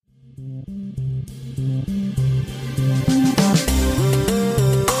Hi,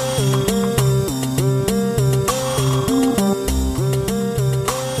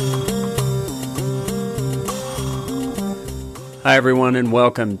 everyone, and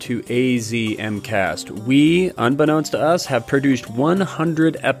welcome to AZMcast. We, unbeknownst to us, have produced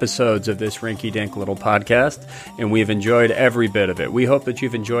 100 episodes of this rinky-dink little podcast, and we've enjoyed every bit of it. We hope that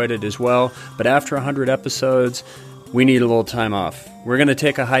you've enjoyed it as well, but after 100 episodes, we need a little time off. We're going to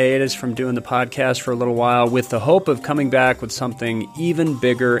take a hiatus from doing the podcast for a little while with the hope of coming back with something even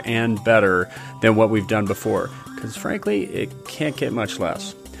bigger and better than what we've done before, because frankly, it can't get much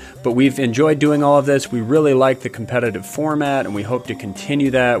less. But we've enjoyed doing all of this. We really like the competitive format, and we hope to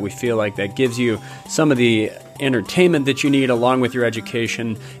continue that. We feel like that gives you some of the entertainment that you need along with your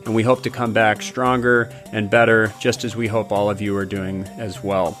education, and we hope to come back stronger and better, just as we hope all of you are doing as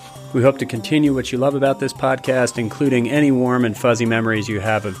well. We hope to continue what you love about this podcast, including any warm and fuzzy memories you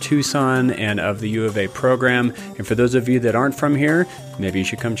have of Tucson and of the U of A program. And for those of you that aren't from here, maybe you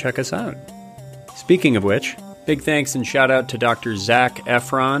should come check us out. Speaking of which, big thanks and shout out to Dr. Zac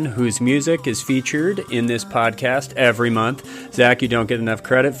Efron, whose music is featured in this podcast every month. Zach, you don't get enough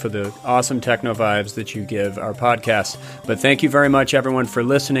credit for the awesome techno vibes that you give our podcast. But thank you very much, everyone, for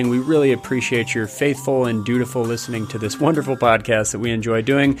listening. We really appreciate your faithful and dutiful listening to this wonderful podcast that we enjoy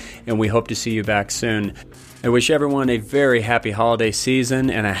doing, and we hope to see you back soon. I wish everyone a very happy holiday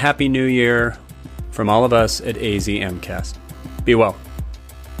season and a happy new year from all of us at AZMcast. Be well.